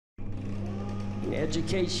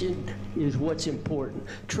Education is what's important.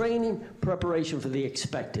 Training, preparation for the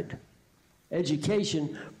expected.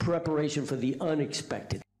 Education, preparation for the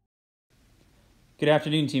unexpected. Good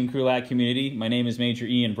afternoon, Team Krulak community. My name is Major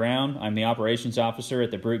Ian Brown. I'm the Operations Officer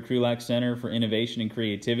at the Brute Krulak Center for Innovation and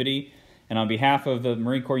Creativity. And on behalf of the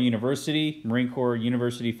Marine Corps University, Marine Corps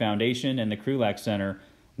University Foundation, and the Krulak Center,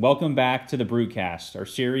 welcome back to the Brutecast, our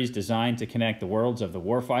series designed to connect the worlds of the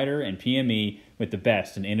warfighter and PME with the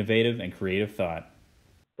best in innovative and creative thought.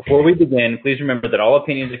 Before we begin, please remember that all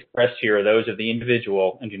opinions expressed here are those of the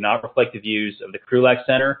individual and do not reflect the views of the Krulak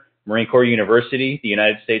Center, Marine Corps University, the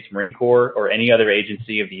United States Marine Corps, or any other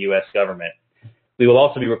agency of the U.S. government. We will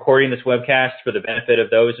also be recording this webcast for the benefit of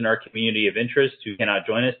those in our community of interest who cannot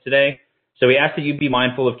join us today. So we ask that you be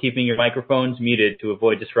mindful of keeping your microphones muted to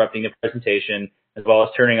avoid disrupting the presentation, as well as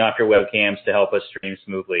turning off your webcams to help us stream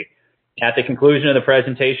smoothly. At the conclusion of the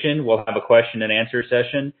presentation, we'll have a question and answer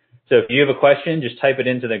session. So if you have a question, just type it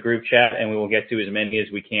into the group chat and we will get to as many as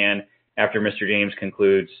we can after Mr. James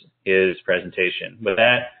concludes his presentation. With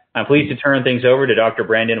that, I'm pleased to turn things over to Dr.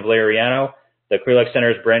 Brandon Valeriano, the Krulak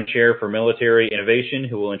Center's Bren Chair for Military Innovation,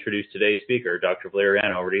 who will introduce today's speaker. Dr.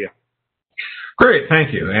 Valeriano, over to you. Great,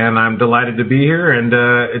 thank you. And I'm delighted to be here. And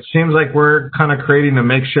it seems like we're kind of creating a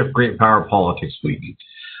makeshift Great Power Politics Week.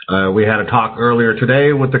 We had a talk earlier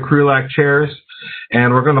today with the Krulak chairs,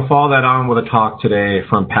 and we're going to follow that on with a talk today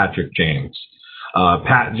from Patrick James.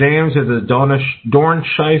 Pat James is a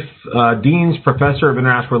Dornsife Dean's Professor of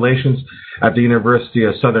International Relations at the University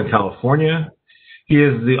of Southern California. He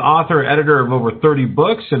is the author, editor of over 30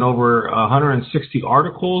 books and over 160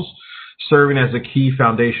 articles, serving as a key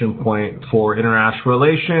foundation point for international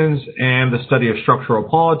relations and the study of structural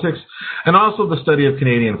politics, and also the study of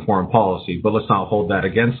Canadian foreign policy. But let's not hold that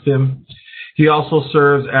against him. He also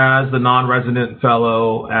serves as the non-resident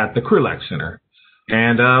fellow at the Krulak Center.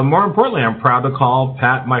 And more importantly, I'm proud to call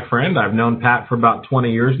Pat my friend. I've known Pat for about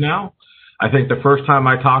 20 years now. I think the first time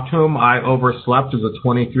I talked to him, I overslept as a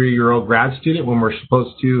 23-year-old grad student when we're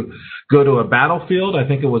supposed to go to a battlefield. I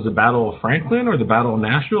think it was the Battle of Franklin or the Battle of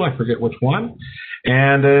Nashville. I forget which one.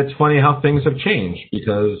 And it's funny how things have changed,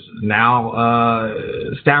 because now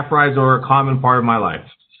staff rides are a common part of my life.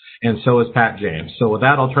 And so is Pat James. So with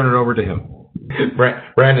that, I'll turn it over to him.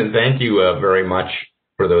 Brandon, thank you very much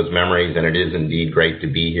for those memories. And it is indeed great to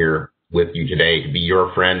be here with you today, to be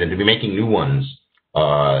your friend and to be making new ones.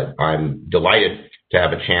 I'm delighted to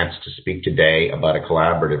have a chance to speak today about a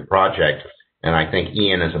collaborative project, and I think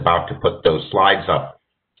Ian is about to put those slides up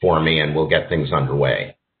for me, and we'll get things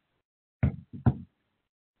underway.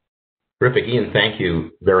 Terrific, Ian, thank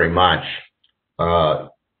you very much.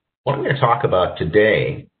 What I'm going to talk about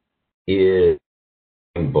today is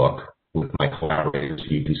a book with my collaborators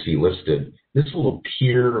who you can see listed. This will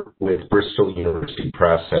appear with Bristol University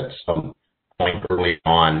Press at some point early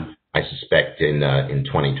on, I suspect in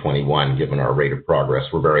 2021, given our rate of progress.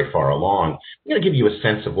 We're very far along. I'm going to give you a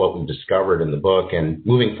sense of what we've discovered in the book, and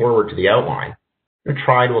moving forward to the outline, I'm going to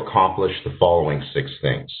try to accomplish the following 6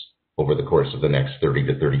 things over the course of the next 30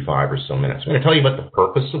 to 35 or so minutes. I'm going to tell you about the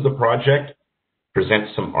purpose of the project,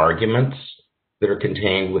 present some arguments that are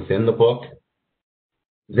contained within the book,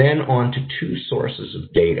 then on to 2 sources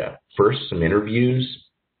of data. First, some interviews,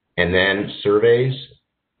 and then surveys.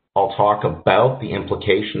 I'll talk about the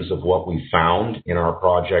implications of what we found in our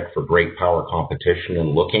project for great power competition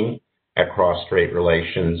and looking at cross-strait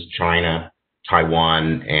relations, China,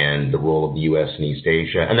 Taiwan, and the role of the U.S. in East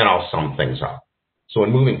Asia, and then I'll sum things up. So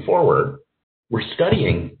in moving forward, we're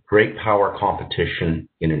studying great power competition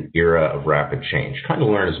in an era of rapid change, trying to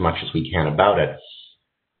learn as much as we can about it.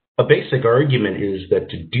 A basic argument is that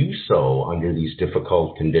to do so under these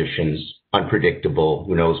difficult conditions, unpredictable,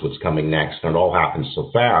 who knows what's coming next, and it all happens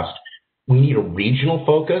so fast, we need a regional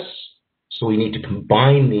focus. So we need to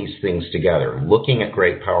combine these things together. Looking at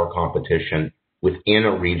great power competition within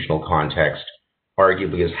a regional context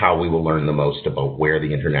arguably is how we will learn the most about where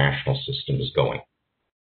the international system is going.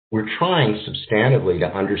 We're trying substantively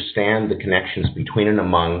to understand the connections between and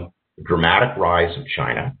among the dramatic rise of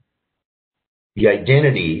China, the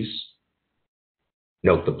identities,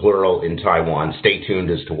 note the plural in Taiwan, stay tuned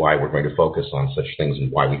as to why we're going to focus on such things and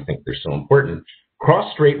why we think they're so important.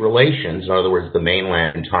 Cross-strait relations, in other words, the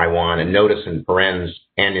mainland and Taiwan, and notice in parens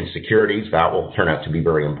and insecurities, that will turn out to be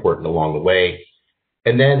very important along the way.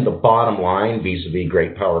 And then the bottom line, vis-a-vis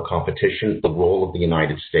great power competition, the role of the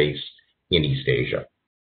United States in East Asia.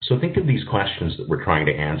 So think of these questions that we're trying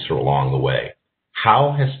to answer along the way.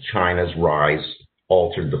 How has China's rise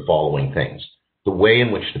altered the following things? The way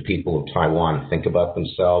in which the people of Taiwan think about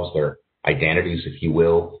themselves, their identities, if you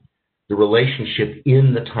will, the relationship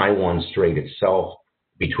in the Taiwan Strait itself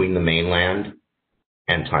between the mainland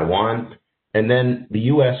and Taiwan, and then the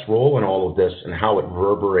U.S. role in all of this and how it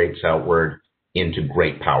reverberates outward into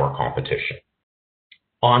great power competition.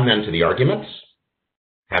 On then to the arguments.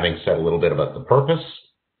 Having said a little bit about the purpose,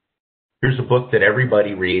 here's a book that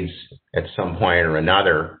everybody reads at some point or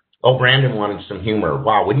another. Oh, Brandon wanted some humor.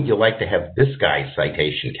 Wow, wouldn't you like to have this guy's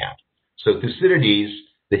citation count? So Thucydides,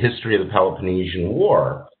 The History of the Peloponnesian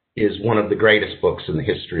War, is one of the greatest books in the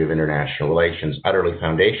history of international relations, utterly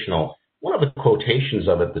foundational. One of the quotations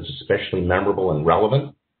of it that's especially memorable and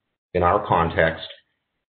relevant in our context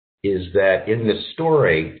is that in this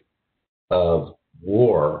story of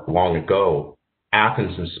war long ago,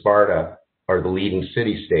 Athens and Sparta are the leading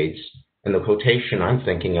city-states, and the quotation I'm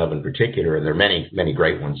thinking of in particular, and there are many, many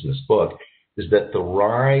great ones in this book, is that the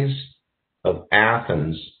rise of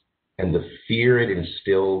Athens and the fear it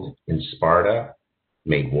instilled in Sparta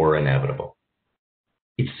made war inevitable.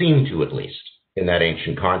 It seemed to, at least, in that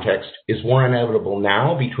ancient context. Is war inevitable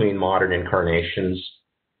now between modern incarnations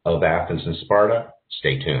of Athens and Sparta?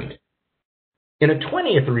 Stay tuned. In a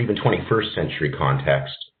 20th or even 21st century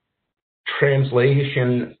context,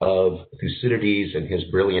 translation of Thucydides and his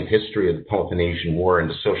brilliant history of the Peloponnesian War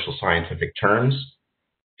into social scientific terms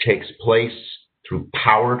takes place through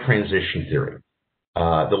power transition theory.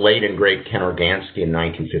 The late and great Ken Organsky in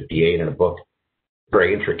 1958, in a book,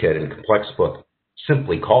 very intricate and complex book,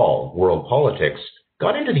 simply called World Politics,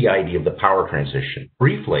 got into the idea of the power transition.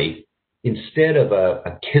 Briefly, instead of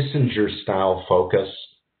a Kissinger-style focus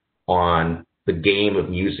on the game of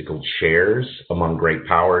musical chairs among great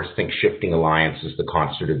powers, think shifting alliances, the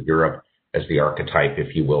concert of Europe as the archetype,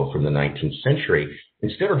 if you will, from the 19th century.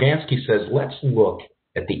 Instead, Organsky says, let's look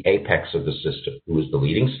at the apex of the system, who is the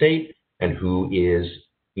leading state and who is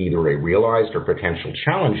either a realized or potential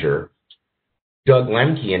challenger. Doug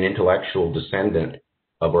Lemke, an intellectual descendant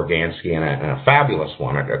of Organsky and a fabulous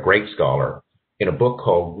one, a great scholar, in a book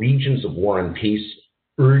called Regions of War and Peace,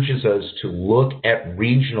 urges us to look at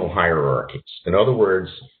regional hierarchies. In other words,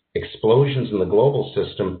 explosions in the global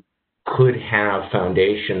system could have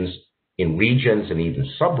foundations in regions and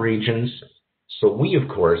even subregions. So we, of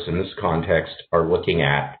course, in this context, are looking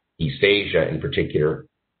at East Asia, in particular,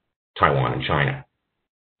 Taiwan and China.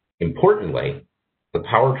 Importantly, the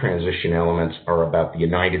power transition elements are about the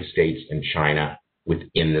United States and China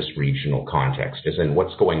within this regional context, as in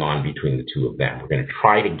what's going on between the two of them. We're going to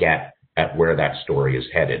try to get at where that story is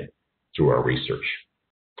headed through our research.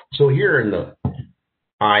 So here, in the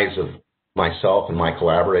eyes of myself and my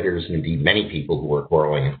collaborators, and indeed many people who are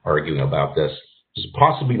quarreling and arguing about this, is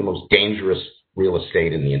possibly the most dangerous real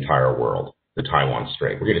estate in the entire world, the Taiwan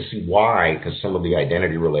Strait. We're going to see why, because some of the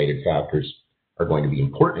identity-related factors are going to be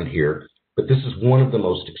important here, but this is one of the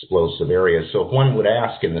most explosive areas. So if one would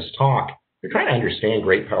ask in this talk, you're trying to understand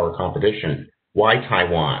great power competition, why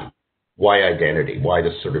Taiwan? Why identity? Why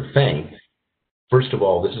this sort of thing? First of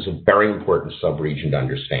all, this is a very important subregion to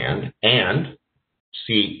understand. And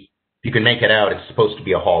see, if you can make it out, it's supposed to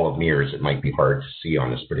be a hall of mirrors. It might be hard to see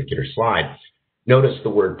on this particular slide. Notice the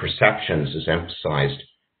word perceptions is emphasized.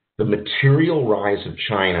 The material rise of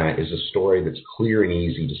China is a story that's clear and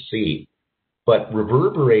easy to see. But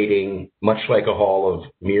reverberating, much like a hall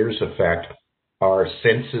of mirrors effect, are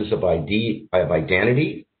senses of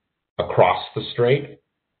identity across the strait,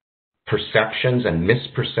 perceptions and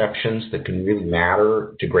misperceptions that can really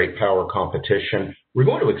matter to great power competition. We're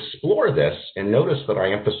going to explore this, and notice that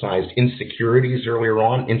I emphasized insecurities earlier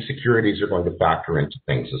on. Insecurities are going to factor into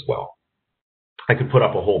things as well. I could put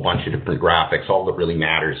up a whole bunch of different graphics. All that really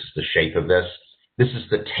matters is the shape of this. This is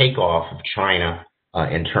the takeoff of China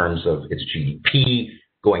in terms of its GDP,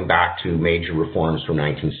 going back to major reforms from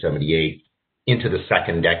 1978 into the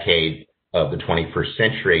second decade of the 21st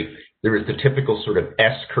century. There is the typical sort of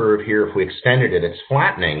S-curve here. If we extended it, it's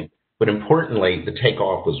flattening, but importantly, the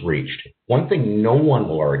takeoff was reached. One thing no one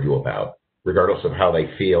will argue about, regardless of how they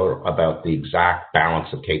feel about the exact balance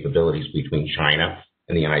of capabilities between China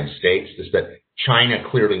and the United States, is that China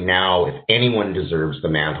clearly now, if anyone deserves the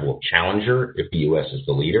mantle of challenger, if the U.S. is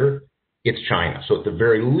the leader, it's China. So at the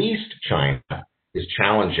very least, China is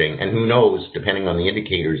challenging, and who knows, depending on the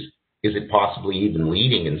indicators, is it possibly even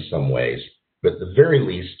leading in some ways? But at the very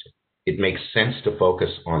least, it makes sense to focus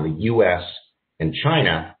on the U.S. and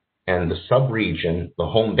China and the sub-region, the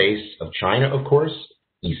home base of China, of course,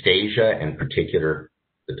 East Asia, and in particular,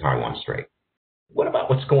 the Taiwan Strait. What about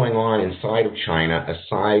what's going on inside of China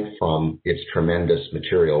aside from its tremendous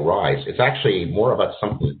material rise? It's actually more about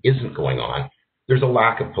something that isn't going on. There's a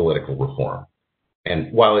lack of political reform.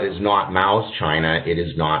 And while it is not Mao's China, it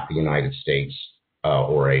is not the United States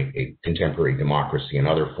or a contemporary democracy in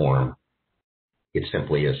other form. It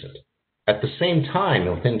simply isn't. At the same time,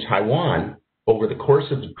 within Taiwan, over the course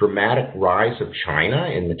of the dramatic rise of China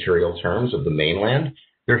in material terms of the mainland,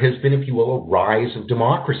 there has been, if you will, a rise of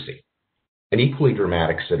democracy, an equally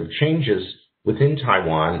dramatic set of changes within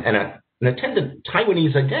Taiwan, and an attendant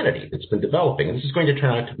Taiwanese identity that's been developing. And this is going to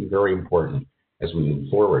turn out to be very important as we move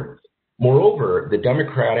forward. Moreover, the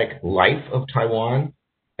democratic life of Taiwan,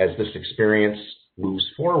 as this experience moves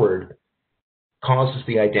forward, causes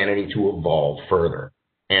the identity to evolve further.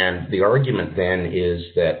 And the argument then is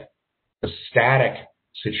that the static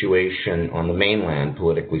situation on the mainland,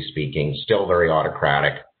 politically speaking, still very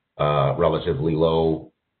autocratic, relatively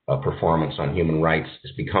low performance on human rights,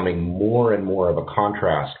 is becoming more and more of a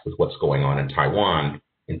contrast with what's going on in Taiwan,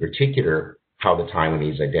 in particular, how the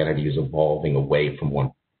Taiwanese identity is evolving away from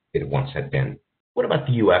what it once had been. What about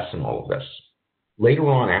the U.S. in all of this? Later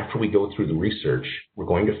on, after we go through the research, we're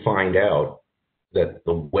going to find out that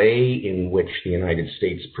the way in which the United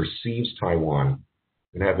States perceives Taiwan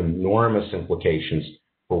can have enormous implications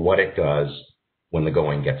for what it does when the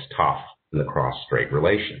going gets tough in the cross-strait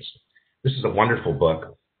relations. This is a wonderful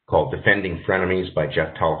book called Defending Frenemies by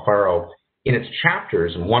Jeff Talifaro. In its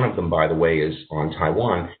chapters, and one of them, by the way, is on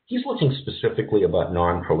Taiwan, he's looking specifically about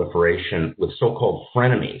non-proliferation with so-called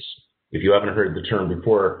frenemies. If you haven't heard the term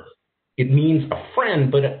before, it means a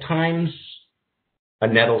friend, but at times a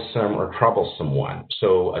nettlesome or troublesome one.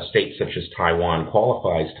 So a state such as Taiwan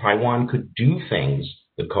qualifies. Taiwan could do things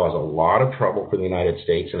that cause a lot of trouble for the United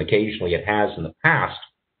States, and occasionally it has in the past.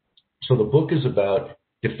 So the book is about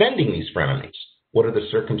defending these frenemies. What are the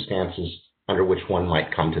circumstances under which one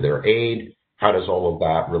might come to their aid? How does all of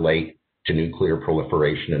that relate to nuclear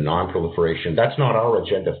proliferation and non-proliferation? That's not our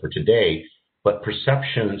agenda for today, but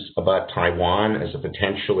perceptions about Taiwan as a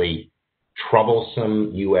potentially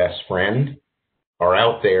troublesome U.S. friend are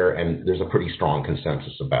out there, and there's a pretty strong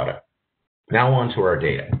consensus about it. Now on to our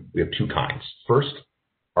data. We have two kinds. First,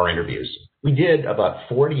 our interviews. We did about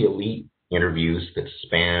 40 elite interviews that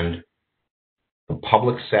spanned the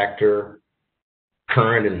public sector,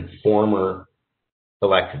 current and former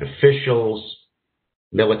elected officials,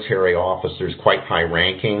 military officers, quite high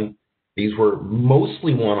ranking. These were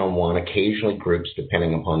mostly one-on-one, occasionally groups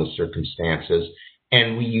depending upon the circumstances.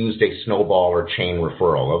 And we used a snowball or chain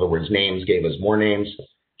referral. In other words, names gave us more names.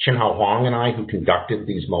 Chin-Hao Huang and I, who conducted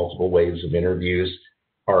these multiple waves of interviews,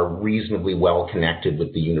 are reasonably well connected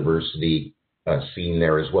with the university scene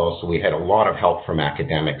there as well. So we had a lot of help from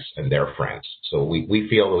academics and their friends. So we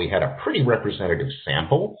feel that we had a pretty representative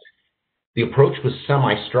sample. The approach was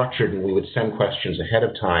semi-structured, and we would send questions ahead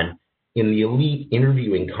of time. In the elite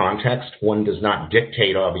interviewing context, one does not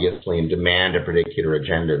dictate, obviously, and demand a particular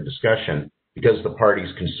agenda of discussion, because the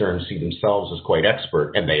parties concerned see themselves as quite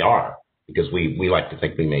expert, and they are, because we like to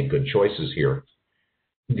think we made good choices here.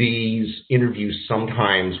 These interviews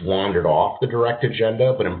sometimes wandered off the direct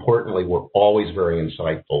agenda, but importantly, were always very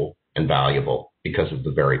insightful and valuable because of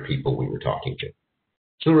the very people we were talking to.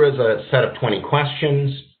 So there was a set of 20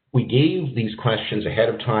 questions. We gave these questions ahead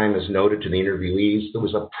of time, as noted, to the interviewees. There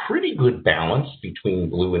was a pretty good balance between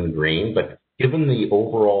blue and green, but given the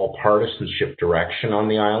overall partisanship direction on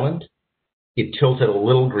the island, it tilted a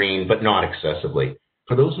little green, but not excessively.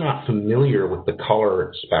 For those not familiar with the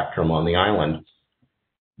color spectrum on the island,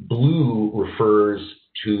 blue refers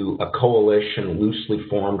to a coalition loosely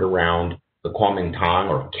formed around the Kuomintang,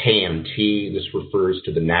 or KMT. This refers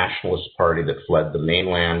to the Nationalist Party that fled the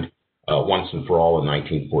mainland once and for all in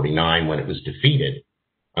 1949 when it was defeated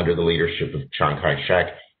under the leadership of Chiang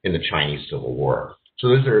Kai-shek in the Chinese Civil War. So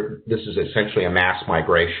this is essentially a mass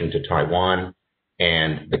migration to Taiwan,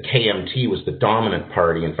 and the KMT was the dominant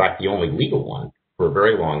party, in fact, the only legal one for a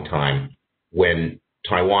very long time, when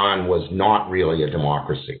Taiwan was not really a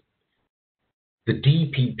democracy. The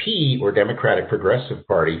DPP, or Democratic Progressive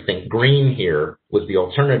Party, think green here, was the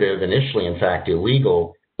alternative, initially, in fact,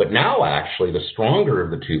 illegal, but now actually the stronger of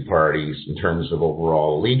the two parties in terms of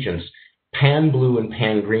overall allegiance. Pan-blue and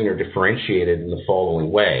pan-green are differentiated in the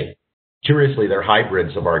following way. Curiously, they're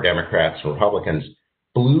hybrids of our Democrats and Republicans.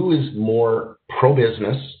 Blue is more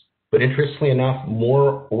pro-business, but interestingly enough,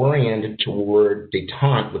 more oriented toward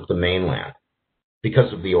détente with the mainland.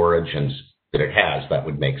 Because of the origins that it has, that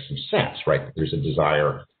would make some sense, right? There's a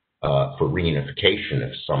desire for reunification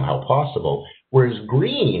if somehow possible. Whereas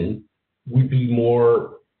green would be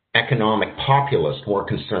more economic populist, more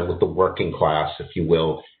concerned with the working class, if you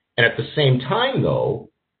will. And at the same time, though,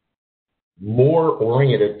 more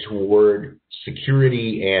oriented toward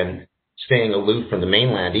security and staying aloof from the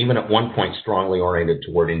mainland, even at one point strongly oriented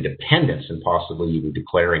toward independence and possibly even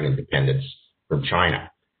declaring independence from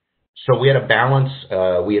China. So we had a balance.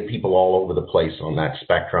 We had people all over the place on that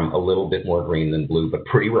spectrum, a little bit more green than blue, but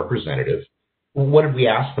pretty representative. What did we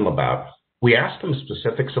ask them about? We asked them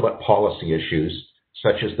specifics about policy issues,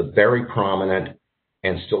 such as the very prominent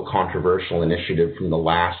and still controversial initiative from the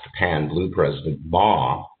last Pan Blue president,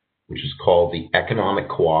 Ma, which is called the Economic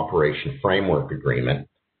Cooperation Framework Agreement.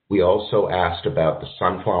 We also asked about the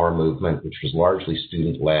Sunflower Movement, which was largely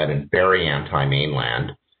student-led and very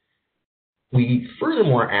anti-mainland. We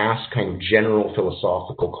furthermore asked kind of general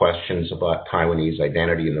philosophical questions about Taiwanese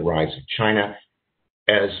identity and the rise of China.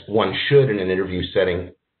 As one should in an interview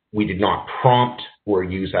setting, we did not prompt or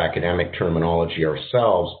use academic terminology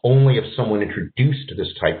ourselves. Only if someone introduced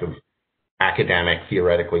this type of academic,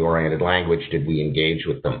 theoretically oriented language did we engage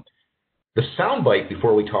with them. The soundbite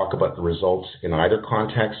before we talk about the results in either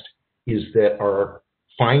context is that our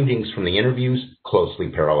findings from the interviews closely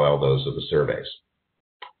parallel those of the surveys.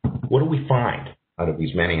 What do we find out of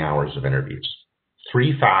these many hours of interviews?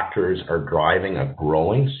 3 factors are driving a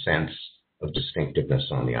growing sense of distinctiveness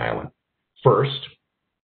on the island. First,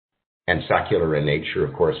 and secular in nature,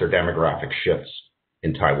 of course, are demographic shifts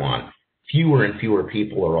in Taiwan. Fewer and fewer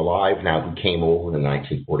people are alive now who came over in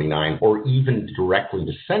 1949 or even directly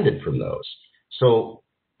descended from those. So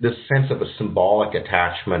this sense of a symbolic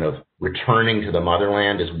attachment of returning to the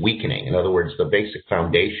motherland is weakening. In other words, the basic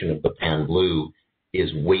foundation of the Pan Blue is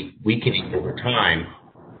weakening over time.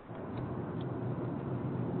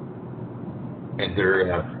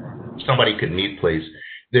 And somebody could mute, please.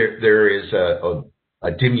 There is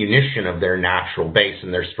a diminution of their natural base,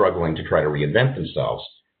 and they're struggling to try to reinvent themselves.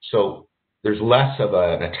 So there's less of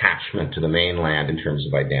an attachment to the mainland in terms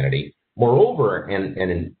of identity. Moreover,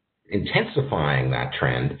 and intensifying that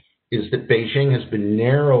trend, is that Beijing has been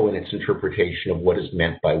narrow in its interpretation of what is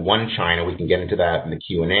meant by one China. We can get into that in the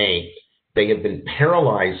Q&A. They have been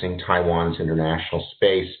paralyzing Taiwan's international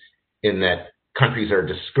space in that countries are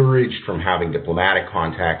discouraged from having diplomatic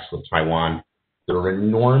contacts with Taiwan. There are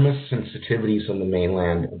enormous sensitivities on the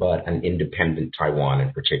mainland about an independent Taiwan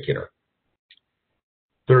in particular.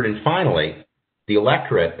 Third and finally, the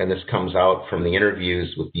electorate, and this comes out from the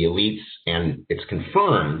interviews with the elites, and it's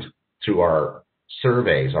confirmed through our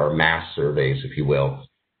surveys, our mass surveys, if you will.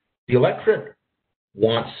 The electorate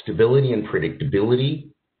wants stability and predictability,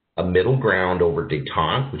 a middle ground over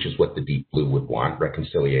détente, which is what the Deep Blue would want,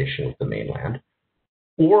 reconciliation with the mainland.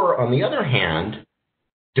 Or, on the other hand,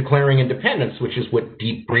 declaring independence, which is what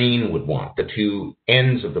Deep Green would want. The two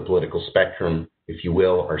ends of the political spectrum, if you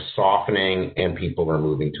will, are softening and people are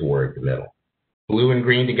moving toward the middle. Blue and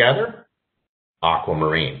green together,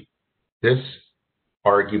 aquamarine. This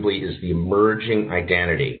arguably is the emerging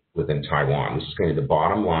identity within Taiwan. This is going to be the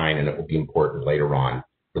bottom line, and it will be important later on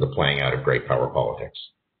for the playing out of great power politics.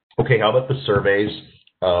 Okay, how about the surveys?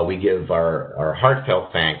 We give our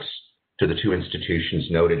heartfelt thanks to the 2 institutions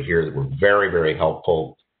noted here that were very, very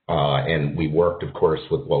helpful. And we worked, of course,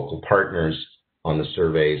 with local partners on the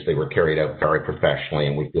surveys. They were carried out very professionally,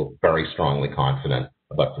 and we feel very strongly confident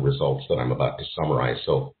about the results that I'm about to summarize.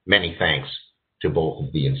 So many thanks to both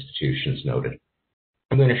of the institutions noted.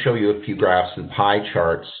 I'm going to show you a few graphs and pie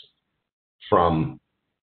charts from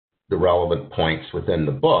the relevant points within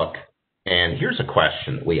the book. And here's a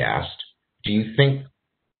question that we asked. Do you think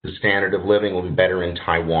the standard of living will be better in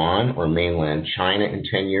Taiwan or mainland China in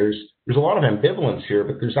 10 years? There's a lot of ambivalence here,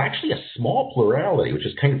 but there's actually a small plurality, which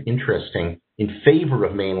is kind of interesting, in favor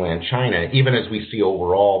of mainland China, even as we see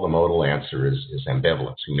overall the modal answer is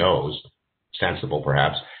ambivalence. Who knows? Sensible,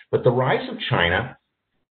 perhaps. But the rise of China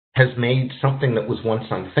has made something that was once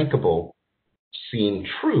unthinkable seem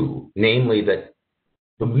true, namely that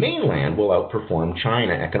the mainland will outperform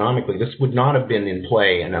China economically. This would not have been in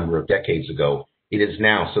play a number of decades ago. It is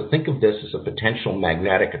now. So think of this as a potential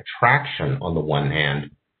magnetic attraction on the one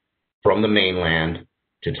hand from the mainland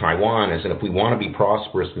to Taiwan, as in if we want to be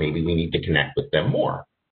prosperous, maybe we need to connect with them more.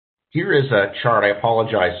 Here is a chart. I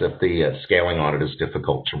apologize if the scaling on it is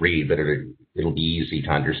difficult to read, but it'll be easy to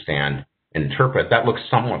understand and interpret. That looks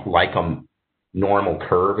somewhat like a normal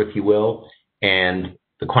curve, if you will. And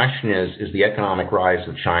the question is the economic rise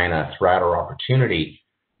of China a threat or opportunity?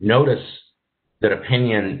 Notice that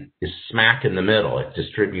opinion is smack in the middle. It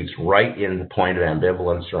distributes right in the point of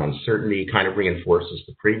ambivalence or uncertainty, kind of reinforces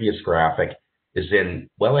the previous graphic, is in,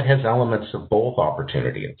 well, it has elements of both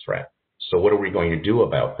opportunity and threat. So what are we going to do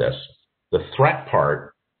about this? The threat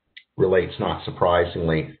part relates, not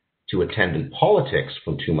surprisingly, to attendant politics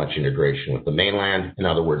from too much integration with the mainland, in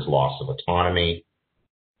other words, loss of autonomy,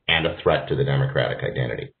 and a threat to the democratic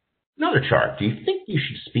identity. Another chart. Do you think you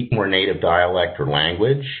should speak more native dialect or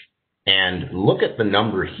language? And look at the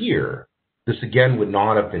number here. This, again, would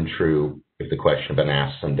not have been true if the question had been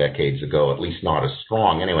asked some decades ago, at least not as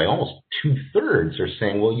strong. Anyway, almost 2/3 are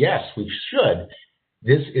saying, well, yes, we should.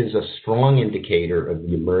 this is a strong indicator of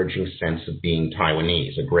the emerging sense of being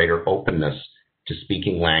Taiwanese, a greater openness to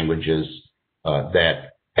speaking languages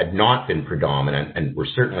that had not been predominant and were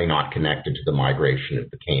certainly not connected to the migration of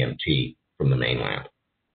the KMT from the mainland.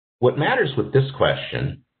 What matters with this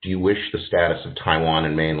question, do you wish the status of Taiwan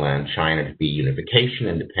and mainland China to be unification,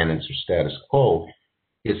 independence, or status quo,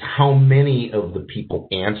 is how many of the people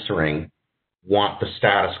answering want the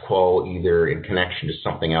status quo either in connection to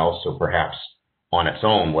something else or perhaps on its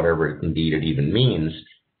own, whatever indeed it even means.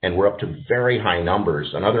 And we're up to very high numbers.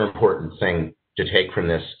 Another important thing to take from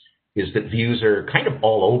this is that views are kind of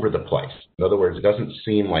all over the place. In other words, it doesn't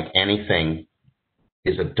seem like anything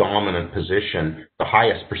is a dominant position. The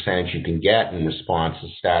highest percentage you can get in response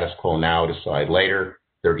is status quo now, decide later,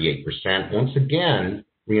 38%. Once again,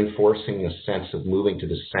 reinforcing the sense of moving to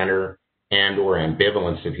the center and or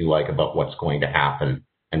ambivalence, if you like, about what's going to happen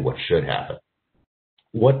and what should happen.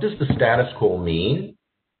 What does the status quo mean?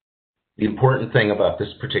 The important thing about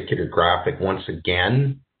this particular graphic, once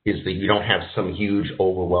again, is that you don't have some huge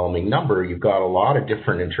overwhelming number. You've got a lot of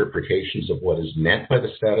different interpretations of what is meant by the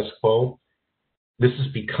status quo. This is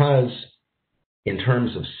because in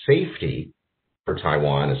terms of safety for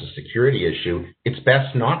Taiwan as a security issue, it's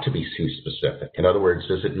best not to be too specific. In other words,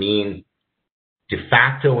 does it mean de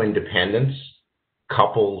facto independence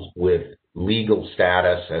coupled with legal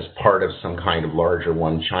status as part of some kind of larger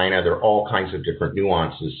one China? There are all kinds of different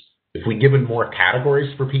nuances. If we given more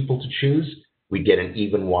categories for people to choose, we get an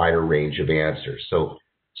even wider range of answers. So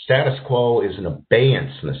status quo is an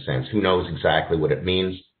abeyance in a sense. Who knows exactly what it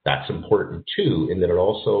means? That's important too, in that it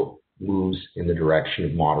also moves in the direction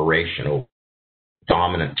of moderation, a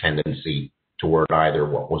dominant tendency toward either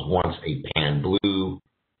what was once a pan-blue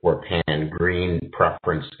or pan-green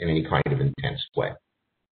preference in any kind of intense way.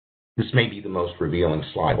 This may be the most revealing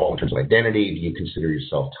slide of all in terms of identity. Do you consider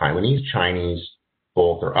yourself Taiwanese, Chinese,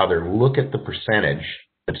 both, or other? Look at the percentage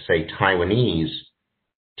that say Taiwanese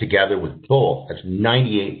together with both. That's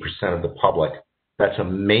 98% of the public. That's a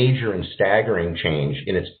major and staggering change,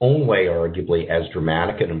 in its own way, arguably as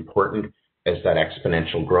dramatic and important as that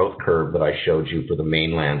exponential growth curve that I showed you for the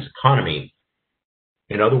mainland's economy.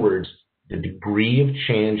 In other words, the degree of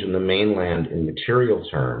change in the mainland in material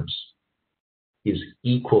terms is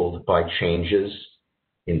equaled by changes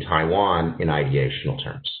in Taiwan in ideational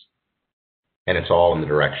terms. And it's all in the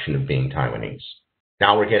direction of being Taiwanese.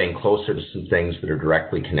 Now we're getting closer to some things that are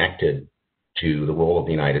directly connected to the role of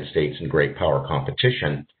the United States in great power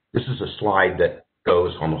competition. This is a slide that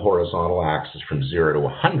goes on the horizontal axis from 0 to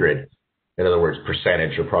 100. In other words,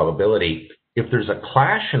 percentage or probability. If there's a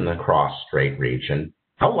clash in the cross-strait region,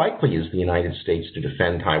 how likely is the United States to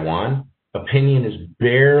defend Taiwan? Opinion is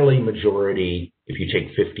barely majority, if you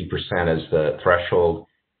take 50% as the threshold,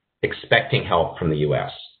 expecting help from the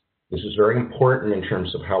U.S. This is very important in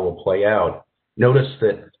terms of how it will play out. Notice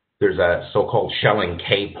that there's a so-called Schelling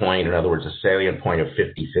K point, in other words, a salient point of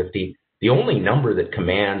 50-50. The only number that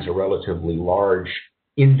commands a relatively large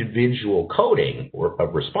individual coding or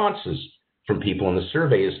of responses from people in the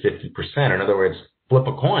survey is 50%. In other words, flip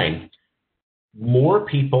a coin. More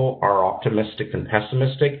people are optimistic than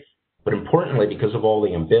pessimistic, but importantly, because of all the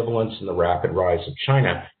ambivalence and the rapid rise of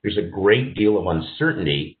China, there's a great deal of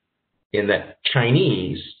uncertainty in that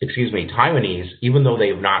Taiwanese, even though they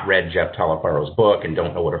have not read Jeff Talafaro's book and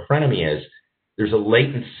don't know what a frenemy is, there's a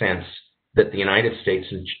latent sense that the United States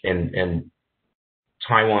and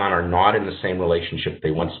Taiwan are not in the same relationship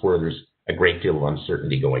they once were. There's a great deal of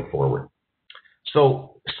uncertainty going forward.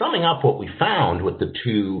 So summing up what we found with the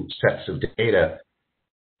two sets of data,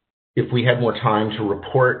 if we had more time to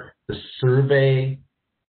report, the survey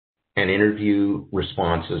and interview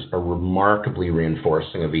responses are remarkably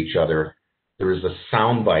reinforcing of each other. There is a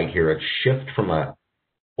soundbite here, a shift from an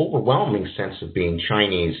overwhelming sense of being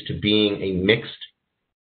Chinese to being a mixed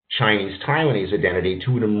Chinese-Taiwanese identity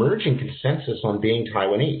to an emerging consensus on being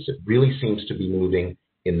Taiwanese. It really seems to be moving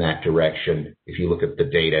in that direction if you look at the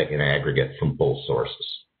data in aggregate from both sources.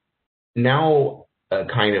 Now, a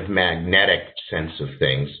kind of magnetic sense of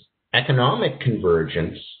things. Economic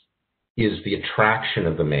convergence is the attraction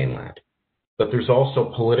of the mainland. But there's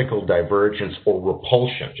also political divergence or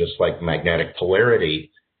repulsion, just like magnetic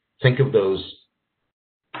polarity. Think of those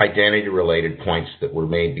identity-related points that were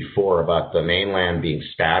made before about the mainland being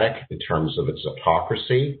static in terms of its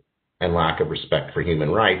autocracy and lack of respect for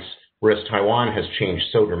human rights, whereas Taiwan has changed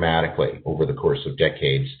so dramatically over the course of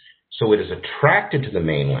decades. So it is attracted to the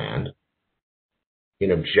mainland. In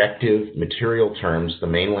objective material terms, the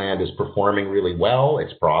mainland is performing really well.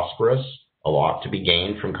 It's prosperous, a lot to be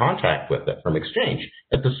gained from contact with it, from exchange.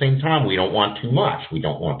 At the same time, we don't want too much. We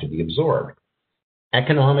don't want to be absorbed.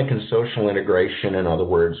 Economic and social integration, in other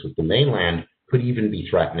words, with the mainland, could even be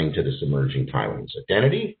threatening to this emerging Taiwanese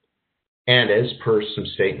identity. And as per some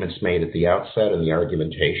statements made at the outset in the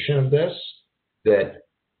argumentation of this, that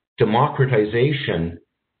democratization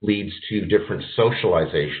leads to different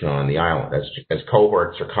socialization on the island. As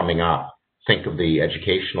cohorts are coming up, think of the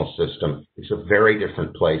educational system. It's a very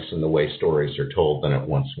different place in the way stories are told than it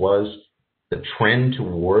once was. The trend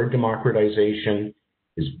toward democratization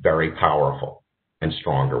is very powerful and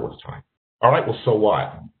stronger with time. All right, well, so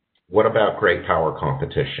what? What about great power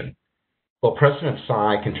competition? Well, President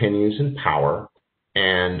Tsai continues in power,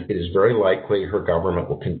 and it is very likely her government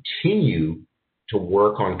will continue to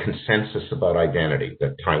work on consensus about identity,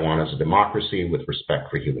 that Taiwan is a democracy with respect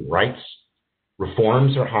for human rights.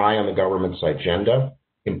 Reforms are high on the government's agenda.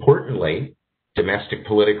 Importantly, domestic,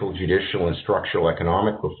 political, judicial, and structural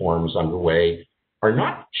economic reforms underway are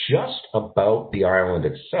not just about the island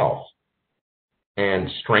itself and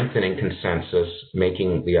strengthening consensus,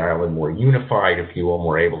 making the island more unified, if you will,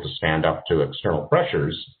 more able to stand up to external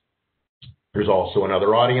pressures. There's also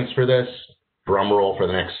another audience for this. Drum roll for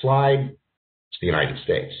the next slide. It's the United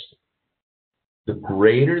States. The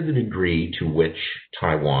greater the degree to which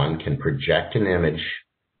Taiwan can project an image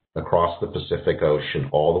across the Pacific Ocean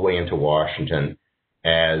all the way into Washington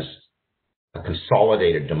as a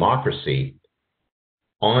consolidated democracy,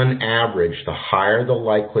 on average, the higher the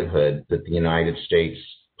likelihood that the United States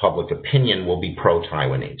public opinion will be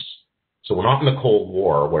pro-Taiwanese. So we're not in the Cold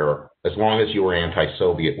War where as long as you were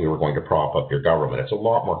anti-Soviet, we were going to prop up your government. It's a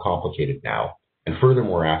lot more complicated now. And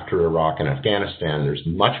furthermore, after Iraq and Afghanistan, there's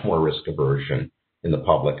much more risk aversion in the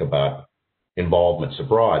public about involvements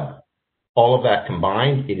abroad. All of that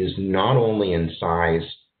combined, it is not only in Tsai's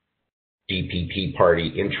DPP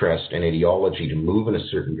party interest and ideology to move in a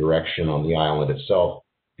certain direction on the island itself.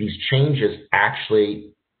 These changes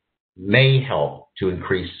actually may help to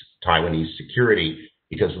increase Taiwanese security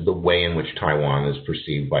because of the way in which Taiwan is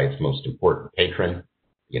perceived by its most important patron,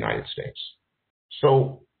 the United States.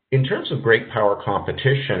 So in terms of great power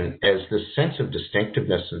competition, as the sense of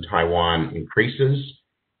distinctiveness in Taiwan increases,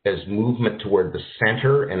 as movement toward the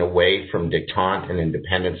center and away from détente and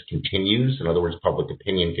independence continues, in other words, public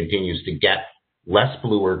opinion continues to get less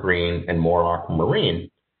blue or green and more aquamarine,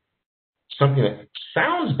 something that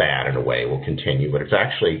sounds bad in a way will continue, but it's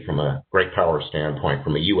actually, from a great power standpoint,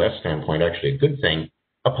 from a U.S. standpoint, actually a good thing.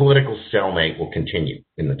 A political stalemate will continue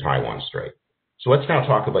in the Taiwan Strait. So let's now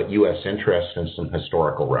talk about U.S. interests and some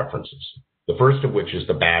historical references. The first of which is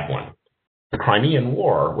the bad one. The Crimean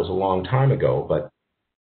War was a long time ago, but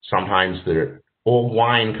sometimes the old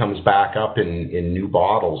wine comes back up in new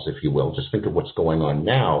bottles, if you will. Just think of what's going on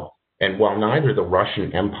now. And while neither the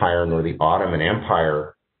Russian Empire nor the Ottoman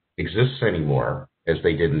Empire exists anymore, as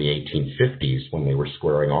they did in the 1850s when they were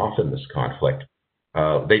squaring off in this conflict,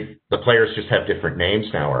 the players just have different names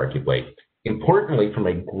now, arguably. Importantly, from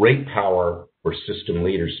a great power or system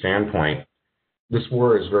leader standpoint, this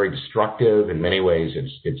war is very destructive. In many ways,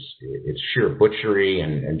 it's sheer butchery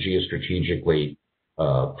and geostrategically,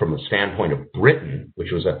 from the standpoint of Britain,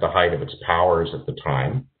 which was at the height of its powers at the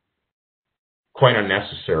time, quite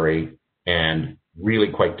unnecessary and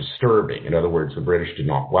really quite disturbing. In other words, the British did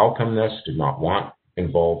not welcome this, did not want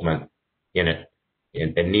involvement in it,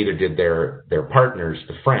 and neither did their partners,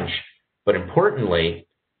 the French. But importantly,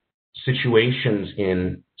 situations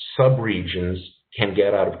in subregions can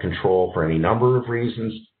get out of control for any number of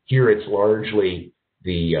reasons. Here it's largely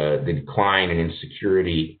the decline and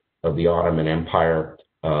insecurity of the Ottoman Empire,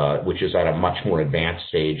 which is at a much more advanced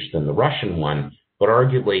stage than the Russian one. But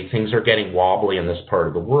arguably, things are getting wobbly in this part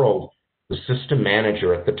of the world. The system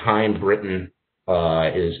manager at the time, Britain,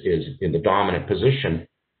 is in the dominant position.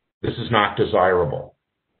 This is not desirable.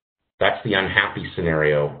 That's the unhappy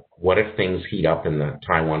scenario. What if things heat up in the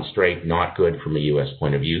Taiwan Strait? Not good from a U.S.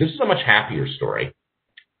 point of view. This is a much happier story.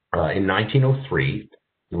 In 1903,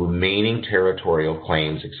 the remaining territorial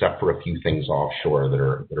claims, except for a few things offshore that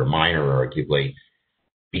are minor, arguably,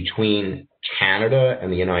 between Canada and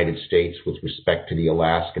the United States with respect to the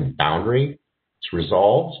Alaskan boundary, it's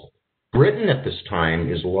resolved. Britain at this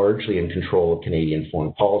time is largely in control of Canadian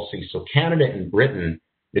foreign policy, so Canada and Britain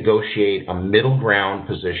negotiate a middle ground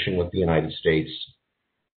position with the United States.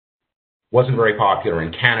 Wasn't very popular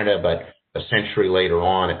in Canada, but a century later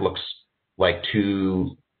on, it looks like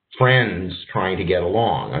two friends trying to get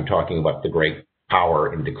along. I'm talking about the great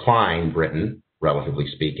power in decline, Britain, relatively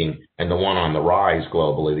speaking, and the one on the rise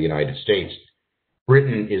globally, the United States.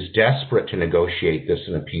 Britain is desperate to negotiate this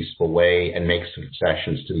in a peaceful way and make some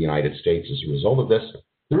concessions to the United States as a result of this.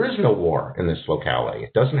 There is no war in this locality.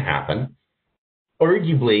 It doesn't happen.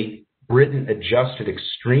 Arguably, Britain adjusted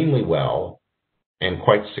extremely well and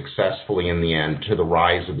quite successfully in the end, to the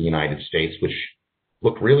rise of the United States, which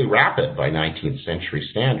looked really rapid by 19th century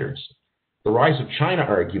standards. The rise of China,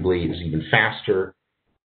 arguably, is even faster,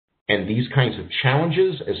 and these kinds of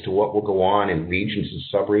challenges as to what will go on in regions and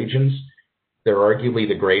subregions, they're arguably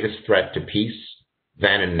the greatest threat to peace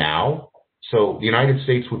then and now. So the United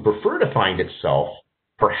States would prefer to find itself,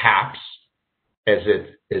 perhaps, as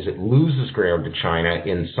it loses ground to China,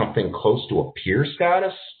 in something close to a peer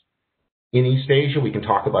status in East Asia. We can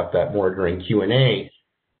talk about that more during Q&A.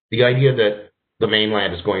 The idea that the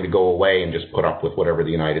mainland is going to go away and just put up with whatever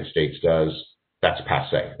the United States does, that's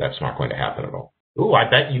passé. That's not going to happen at all. Ooh, I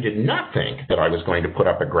bet you did not think that I was going to put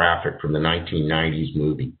up a graphic from the 1990s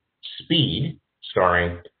movie Speed,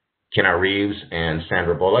 starring Keanu Reeves and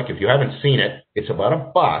Sandra Bullock. If you haven't seen it, it's about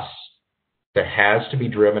a bus that has to be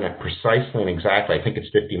driven at precisely and exactly, I think it's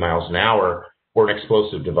 50 miles an hour, or an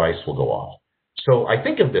explosive device will go off. So I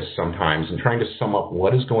think of this sometimes in trying to sum up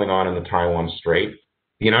what is going on in the Taiwan Strait.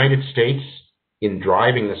 The United States, in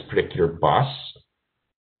driving this particular bus,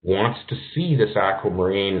 wants to see this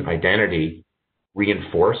aquamarine identity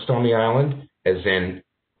reinforced on the island, as in,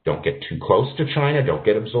 don't get too close to China, don't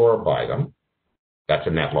get absorbed by them. That's a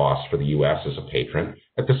net loss for the U.S. as a patron.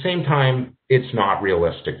 At the same time, it's not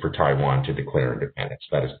realistic for Taiwan to declare independence.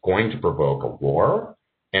 That is going to provoke a war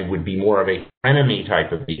and would be more of a enemy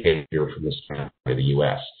type of behavior from the standpoint of the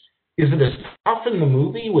U.S. Is it as tough in the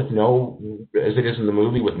movie as it is in the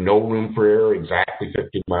movie with no room for error, exactly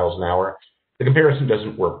 50 miles an hour? The comparison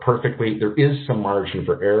doesn't work perfectly. There is some margin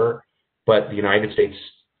for error, but the United States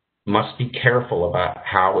must be careful about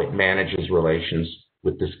how it manages relations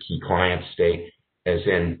with this key client state, as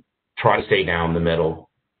in try to stay down the middle,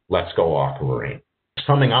 let's go aquamarine.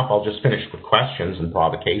 Summing up, I'll just finish with questions and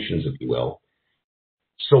provocations, if you will.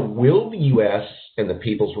 So will the U.S. and the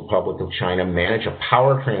People's Republic of China manage a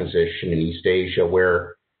power transition in East Asia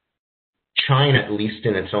where China, at least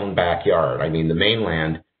in its own backyard, I mean the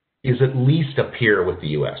mainland, is at least a peer with the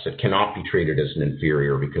U.S. It cannot be treated as an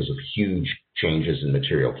inferior because of huge changes in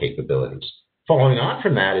material capabilities. Following on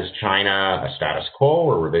from that, is China a status quo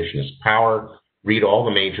or revisionist power? Read all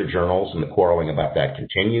the major journals, and the quarreling about that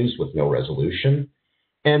continues with no resolution.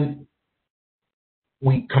 And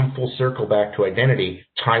we come full circle back to identity.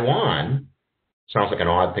 Taiwan, sounds like an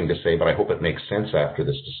odd thing to say, but I hope it makes sense after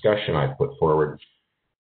this discussion I've put forward.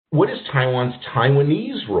 What is Taiwan's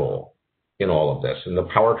Taiwanese role in all of this, in the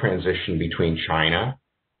power transition between China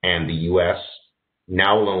and the U.S.,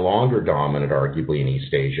 now no longer dominant, arguably, in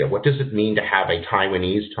East Asia? What does it mean to have a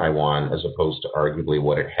Taiwanese Taiwan as opposed to arguably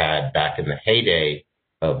what it had back in the heyday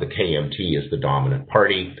of the KMT as the dominant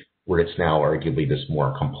party, where it's now arguably this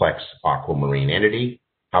more complex aquamarine entity?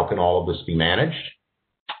 How can all of this be managed?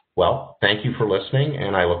 Well, thank you for listening,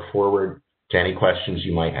 and I look forward to any questions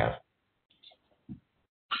you might have.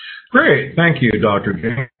 Great. Thank you, Dr.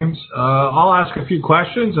 James. I'll ask a few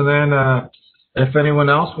questions, and then if anyone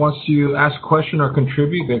else wants to ask a question or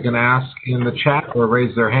contribute, they can ask in the chat or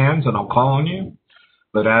raise their hands, and I'll call on you.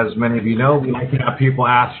 But as many of you know, we like to have people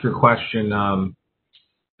ask your question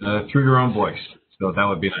through your own voice. So that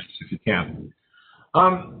would be nice if you can.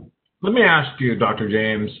 Let me ask you, Dr.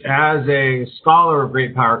 James, as a scholar of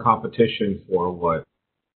great power competition for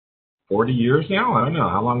 40 years now? I don't know.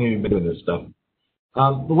 How long have you been doing this stuff?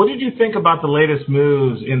 What did you think about the latest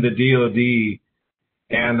moves in the DoD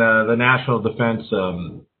and the national defense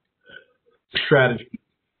strategy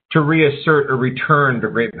to reassert a return to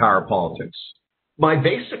great power politics? My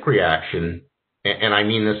basic reaction, and I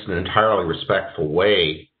mean this in an entirely respectful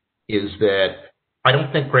way, is that I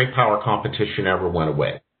don't think great power competition ever went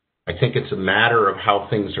away. I think it's a matter of how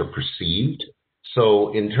things are perceived.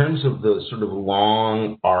 So in terms of the sort of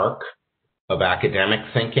long arc of academic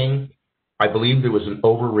thinking, I believe there was an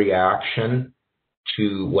overreaction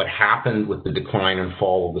to what happened with the decline and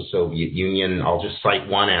fall of the Soviet Union. I'll just cite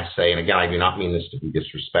one essay, and again, I do not mean this to be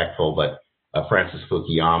disrespectful, but Francis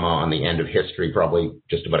Fukuyama on The End of History, probably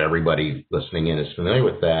just about everybody listening in is familiar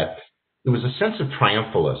with that. There was a sense of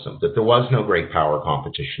triumphalism, that there was no great power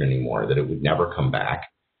competition anymore, that it would never come back.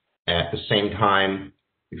 At the same time,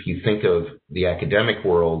 if you think of the academic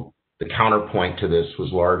world, the counterpoint to this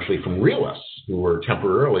was largely from realists who were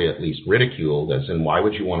temporarily at least ridiculed, as in, why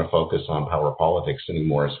would you want to focus on power politics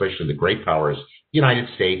anymore, especially the great powers? The United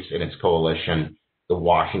States and its coalition, the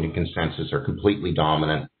Washington Consensus, are completely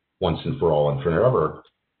dominant once and for all and forever.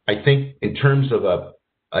 I think in terms of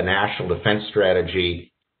a national defense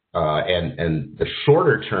strategy and the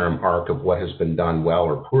shorter term arc of what has been done well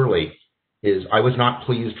or poorly, is I was not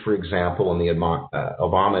pleased, for example, when the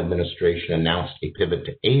Obama administration announced a pivot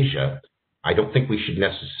to Asia. I don't think we should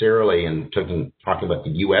necessarily, and talking about the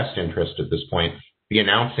U.S. interest at this point, be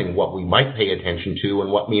announcing what we might pay attention to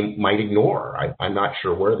and what we might ignore. I'm not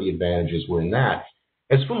sure where the advantages were in that.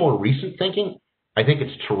 As for more recent thinking, I think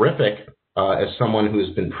it's terrific as someone who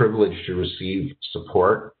has been privileged to receive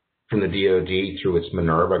support from the DoD through its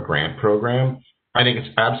Minerva grant program. I think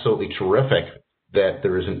it's absolutely terrific that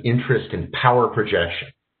there is an interest in power projection.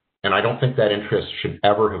 And I don't think that interest should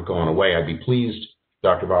ever have gone away. I'd be pleased,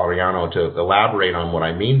 Dr. Valeriano, to elaborate on what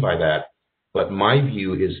I mean by that. But my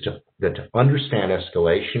view is that to understand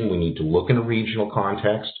escalation, we need to look in a regional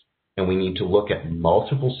context, and we need to look at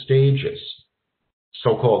multiple stages,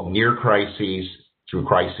 so-called near crises through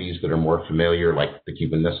crises that are more familiar, like the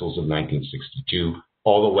Cuban Missiles of 1962,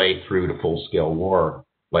 all the way through to full-scale war,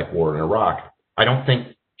 like war in Iraq. I don't think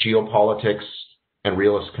geopolitics and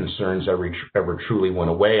realist concerns ever truly went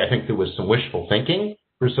away. I think there was some wishful thinking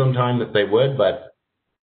for some time that they would, but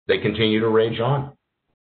they continue to rage on.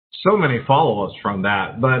 So many follow-ups from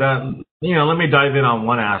that. But, let me dive in on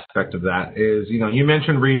one aspect of that is, you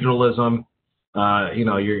mentioned regionalism.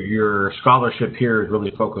 Your scholarship here is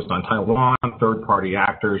really focused on Taiwan, third-party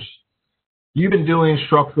actors. You've been doing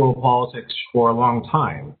structural politics for a long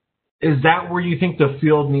time. Is that where you think the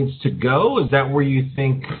field needs to go? Is that where you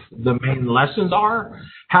think the main lessons are?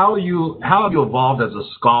 How have you evolved as a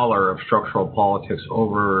scholar of structural politics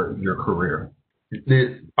over your career?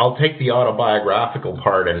 I'll take the autobiographical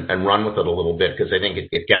part and run with it a little bit because I think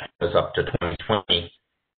it gets us up to 2020.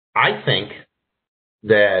 I think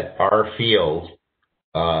that our field,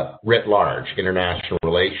 writ large, international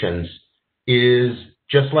relations, is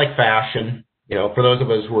just like fashion. For those of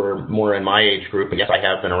us who are more in my age group, and yes, I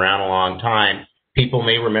have been around a long time, people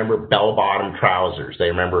may remember bell-bottom trousers. They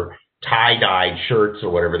remember tie-dyed shirts or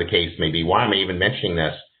whatever the case may be. Why am I even mentioning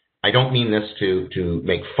this? I don't mean this to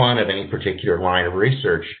make fun of any particular line of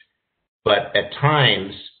research, but at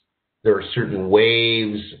times there are certain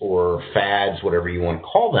waves or fads, whatever you want to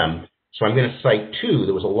call them. So I'm going to cite two.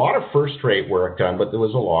 There was a lot of first-rate work done, but there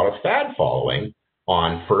was a lot of fad following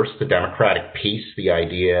on, first, the democratic peace, the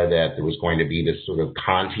idea that there was going to be this sort of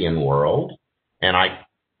Kantian world. And I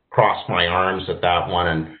crossed my arms at that one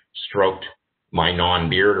and stroked my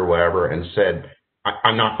non-beard or whatever and said,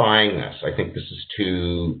 I'm not buying this. I think this is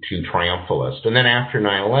too triumphalist. And then after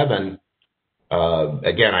 9/11,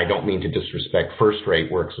 again, I don't mean to disrespect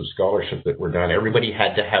first-rate works of scholarship that were done. Everybody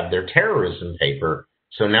had to have their terrorism paper.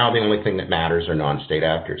 So now the only thing that matters are non-state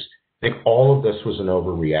actors. I think all of this was an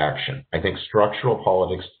overreaction. I think structural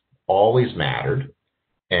politics always mattered.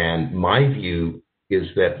 And my view is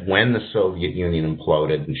that when the Soviet Union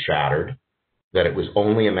imploded and shattered, that it was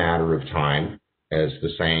only a matter of time, as the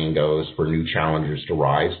saying goes, for new challengers to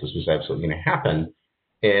rise. This was absolutely going to happen.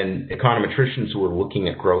 And econometricians who were looking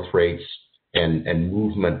at growth rates and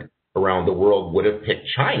movement around the world would have picked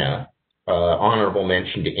China, honorable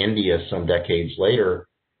mention to India some decades later.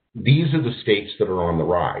 These are the states that are on the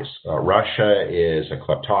rise. Russia is a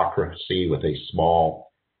kleptocracy with a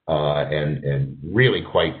small and really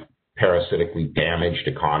quite parasitically damaged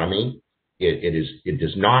economy. It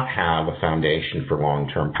does not have a foundation for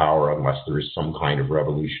long-term power unless there is some kind of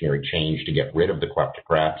revolutionary change to get rid of the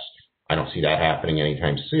kleptocrats. I don't see that happening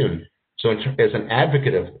anytime soon. So as an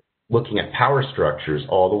advocate of looking at power structures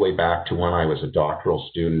all the way back to when I was a doctoral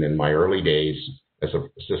student in my early days as an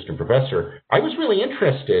assistant professor, I was really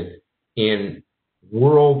interested in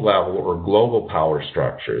world level or global power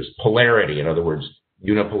structures, polarity, in other words,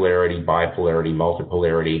 unipolarity, bipolarity,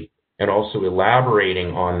 multipolarity, and also elaborating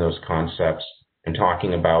on those concepts and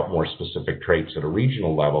talking about more specific traits at a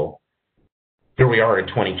regional level. Here we are in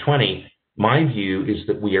 2020. My view is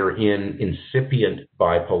that we are in incipient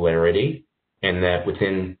bipolarity and that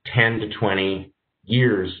within 10 to 20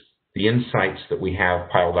 years, the insights that we have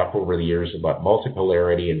piled up over the years about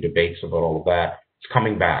multipolarity and debates about all of that, it's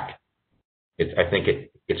coming back. I think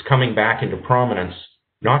it's coming back into prominence,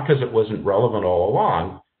 not because it wasn't relevant all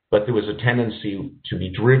along, but there was a tendency to be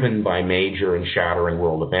driven by major and shattering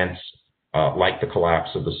world events, like the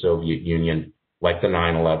collapse of the Soviet Union, like the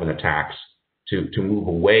 9/11 attacks, to move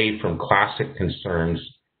away from classic concerns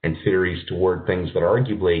and theories toward things that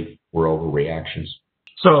arguably were overreactions.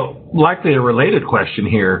 So, likely a related question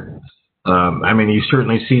here. You've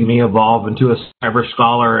certainly seen me evolve into a cyber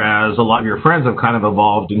scholar as a lot of your friends have kind of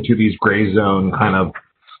evolved into these gray zone kind of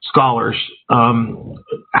scholars.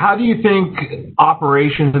 How do you think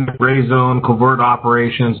operations in the gray zone, covert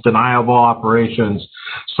operations, deniable operations,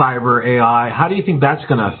 cyber AI, how do you think that's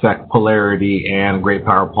going to affect polarity and great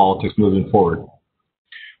power politics moving forward?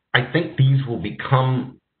 I think these will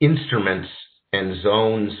become instruments and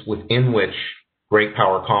zones within which great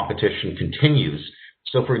power competition continues.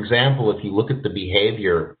 So, for example, if you look at the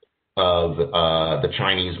behavior of the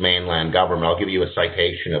Chinese mainland government. I'll give you a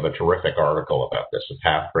citation of a terrific article about this, a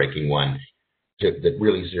path-breaking one that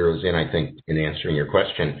really zeroes in, I think, in answering your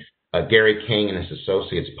question. Gary King and his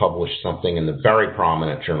associates published something in the very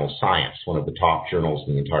prominent journal Science, one of the top journals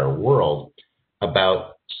in the entire world,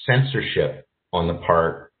 about censorship on the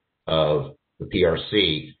part of the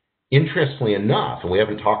PRC. Interestingly enough, and we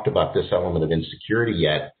haven't talked about this element of insecurity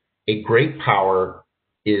yet, a great power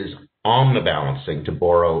is omnibalancing, to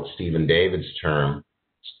borrow Stephen David's term,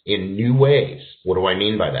 in new ways. What do I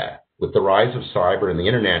mean by that? With the rise of cyber and the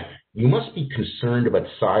internet, you must be concerned about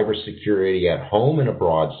cybersecurity at home and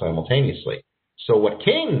abroad simultaneously. So what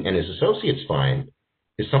King and his associates find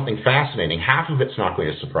is something fascinating. Half of it's not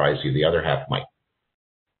going to surprise you. The other half might.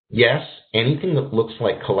 Yes, anything that looks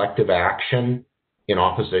like collective action in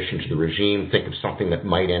opposition to the regime, think of something that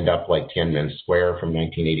might end up like Tiananmen Square from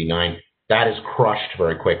 1989, that is crushed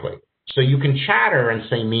very quickly. So you can chatter and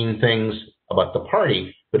say mean things about the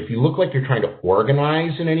party, but if you look like you're trying to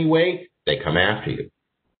organize in any way, they come after you.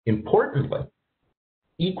 Importantly,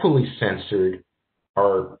 equally censored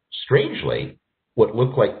are, strangely, what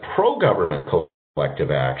look like pro-government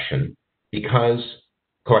collective actions, because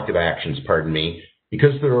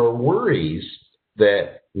there are worries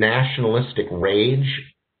that nationalistic rage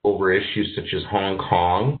over issues such as Hong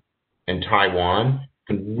Kong and Taiwan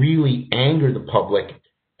can really anger the public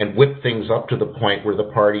and whip things up to the point where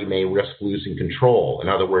the party may risk losing control. In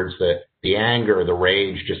other words, the anger, the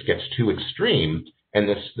rage just gets too extreme, and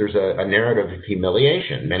there's a narrative of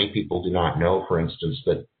humiliation. Many people do not know, for instance,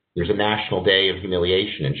 that there's a National Day of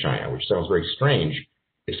Humiliation in China, which sounds very strange.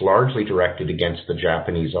 It's largely directed against the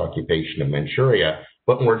Japanese occupation of Manchuria,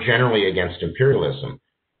 but more generally against imperialism.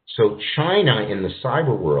 So China in the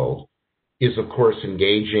cyber world is, of course,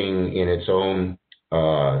 engaging in its own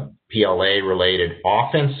PLA-related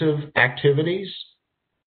offensive activities.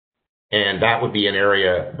 And that would be an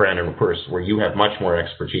area, Brandon, of course, where you have much more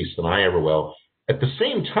expertise than I ever will. At the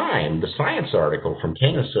same time, the Science article from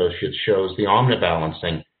King Associates shows the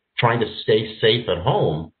omnibalancing, trying to stay safe at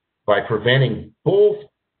home by preventing both,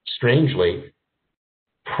 strangely,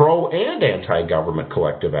 pro and anti-government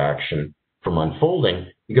collective action from unfolding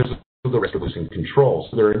because of the risk of losing control.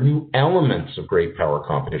 So there are new elements of great power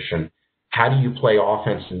competition. How do you play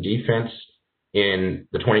offense and defense in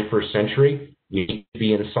the 21st century? You need to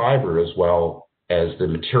be in cyber as well as the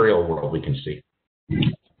material world we can see.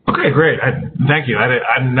 Okay, great. Thank you.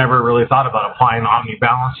 I never really thought about applying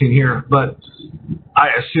omnibalancing here, but I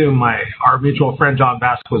assume our mutual friend John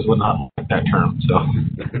Vasquez would not like that term. So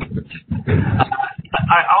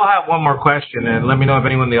I'll have one more question, and let me know if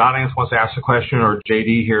anyone in the audience wants to ask a question, or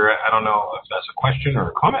JD here. I don't know if that's a question or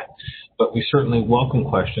a comment, but we certainly welcome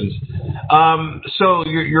questions. So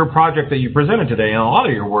your project that you presented today, and a lot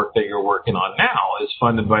of your work that you're working on now, is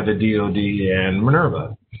funded by the DoD and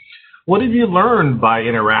Minerva. What have you learned by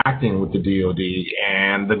interacting with the DoD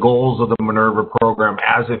and the goals of the Minerva program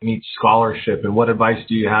as it meets scholarship, and what advice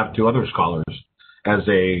do you have to other scholars as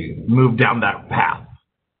they move down that path?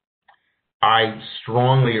 I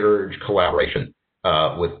strongly urge collaboration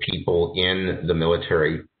with people in the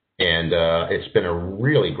military, and it's been a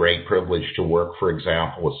really great privilege to work, for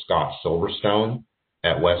example, with Scott Silverstone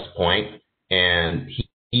at West Point, and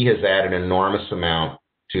he has added an enormous amount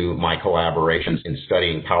to my collaborations in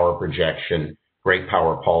studying power projection, great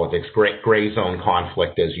power politics, great gray zone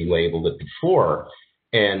conflict, as you labeled it before.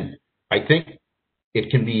 And I think it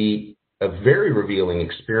can be a very revealing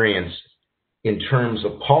experience in terms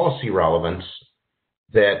of policy relevance,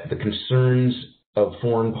 that the concerns of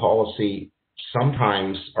foreign policy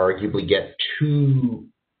sometimes arguably get too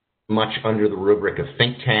much under the rubric of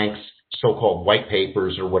think tanks, so-called white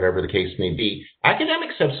papers, or whatever the case may be.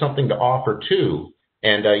 Academics have something to offer too.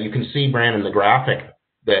 And you can see, Brandon, the graphic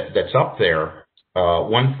that's up there.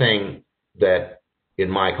 One thing that in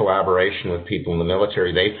my collaboration with people in the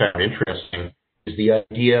military they found interesting is the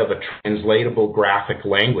idea of a translatable graphic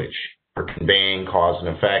language for conveying cause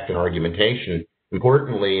and effect and argumentation,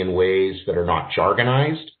 importantly in ways that are not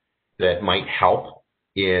jargonized, that might help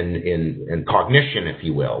in cognition, if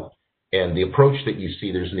you will. And the approach that you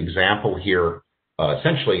see, there's an example here,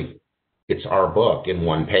 essentially, it's our book in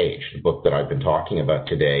one page, the book that I've been talking about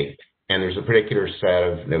today. And there's a particular set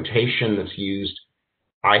of notation that's used.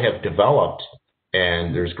 I have developed,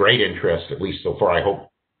 and there's great interest, at least so far. I hope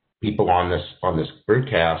people on this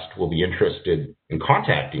broadcast will be interested in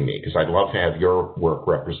contacting me, because I'd love to have your work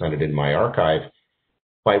represented in my archive.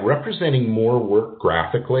 By representing more work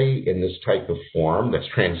graphically in this type of form that's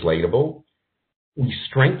translatable, we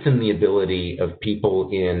strengthen the ability of people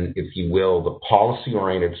in, if you will, the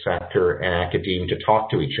policy-oriented sector and academia to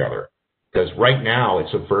talk to each other. Because right now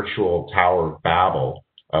it's a virtual Tower of Babel.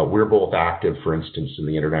 We're both active, for instance, in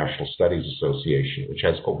the International Studies Association, which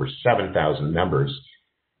has over 7,000 members.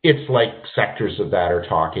 It's like sectors of that are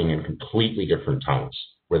talking in completely different tongues,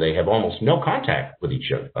 where they have almost no contact with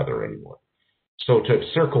each other anymore. So to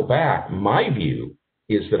circle back, my view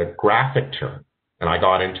is that a graphic term, and I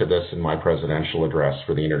got into this in my presidential address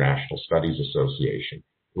for the International Studies Association.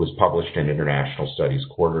 It was published in International Studies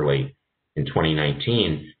Quarterly in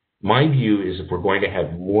 2019. My view is if we're going to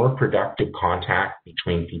have more productive contact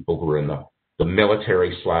between people who are in the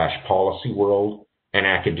military/policy world and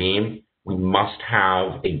academia, we must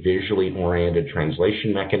have a visually oriented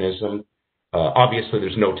translation mechanism. Obviously,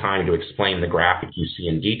 there's no time to explain the graphic you see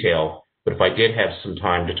in detail, but if I did have some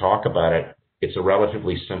time to talk about it, it's a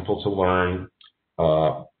relatively simple to learn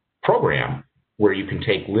program where you can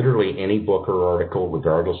take literally any book or article,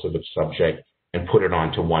 regardless of its subject, and put it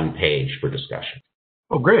onto one page for discussion.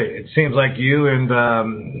 Oh, great. It seems like you and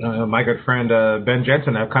my good friend Ben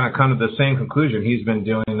Jensen have kind of come to the same conclusion. He's been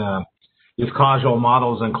doing these causal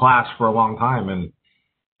models in class for a long time, and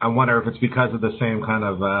I wonder if it's because of the same kind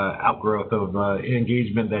of outgrowth of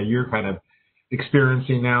engagement that you're kind of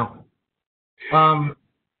experiencing now.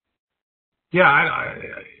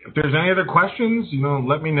 If there's any other questions,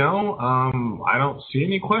 let me know. I don't see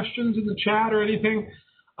any questions in the chat or anything.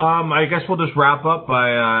 I guess we'll just wrap up by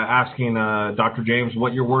asking Dr. James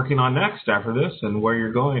what you're working on next after this and where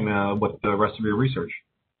you're going with the rest of your research.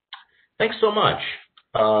 Thanks so much.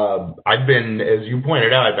 I've been, as you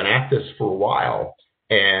pointed out, I've been at this for a while,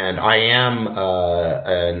 and I am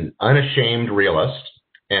an unashamed realist.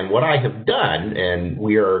 And what I have done, and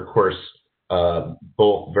we are, of course,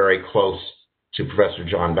 both very close to Professor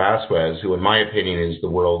John Vasquez, who in my opinion is the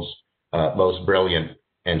world's most brilliant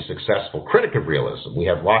and successful critic of realism. We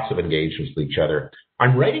have lots of engagements with each other.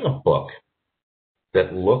 I'm writing a book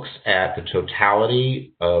that looks at the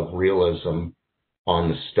totality of realism on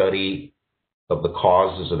the study of the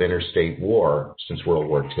causes of interstate war since World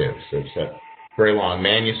War II. So it's a very long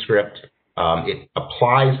manuscript. It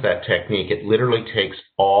applies that technique. It literally takes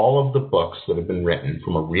all of the books that have been written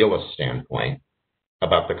from a realist standpoint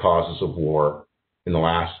about the causes of war in the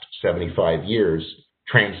last 75 years,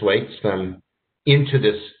 translates them into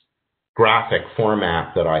this graphic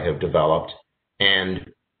format that I have developed,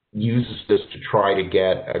 and uses this to try to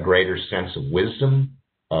get a greater sense of wisdom,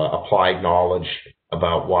 applied knowledge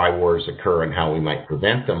about why wars occur and how we might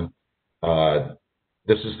prevent them.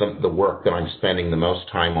 This is the work that I'm spending the most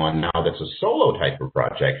time on now that's a solo type of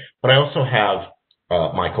project, but I also have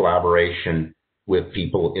my collaboration with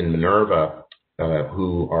people in Minerva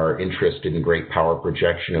who are interested in great power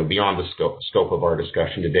projection. Beyond the scope of our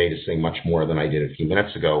discussion today to say much more than I did a few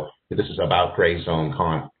minutes ago, but this is about gray zone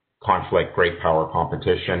conflict, great power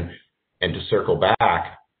competition. And to circle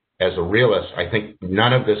back, as a realist, I think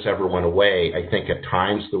none of this ever went away. I think at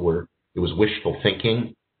times it was wishful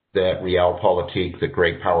thinking that realpolitik, that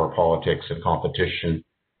great power politics and competition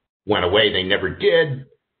went away. They never did.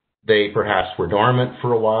 They perhaps were dormant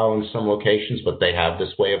for a while in some locations, but they have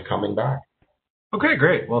this way of coming back. Okay,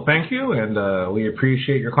 great. Well, thank you, and we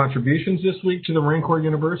appreciate your contributions this week to the Marine Corps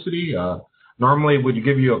University. Normally, we'd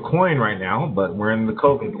give you a coin right now, but we're in the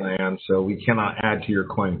COVID land, so we cannot add to your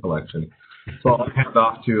coin collection. So I'll hand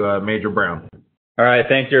off to Major Brown. All right,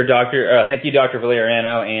 thank you, Dr.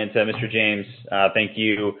 Valeriano, and Mr. James. Thank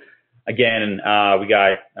you again. We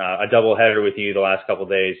got a double header with you the last couple of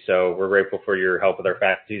days, so we're grateful for your help with our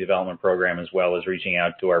faculty development program as well as reaching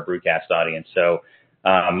out to our Brewcast audience. So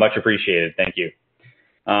much appreciated. Thank you.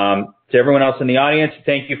 To everyone else in the audience,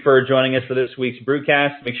 thank you for joining us for this week's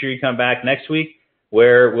Brewcast. Make sure you come back next week,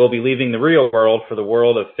 where we'll be leaving the real world for the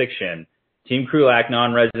world of fiction. Team Krulak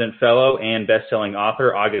non-resident fellow and best-selling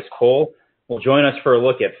author August Cole will join us for a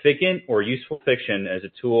look at fiction or useful fiction as a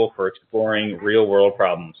tool for exploring real-world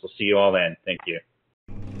problems. We'll see you all then. Thank you.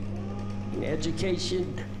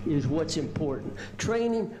 Education is what's important.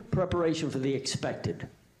 Training, preparation for the expected.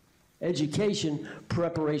 Education,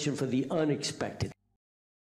 preparation for the unexpected.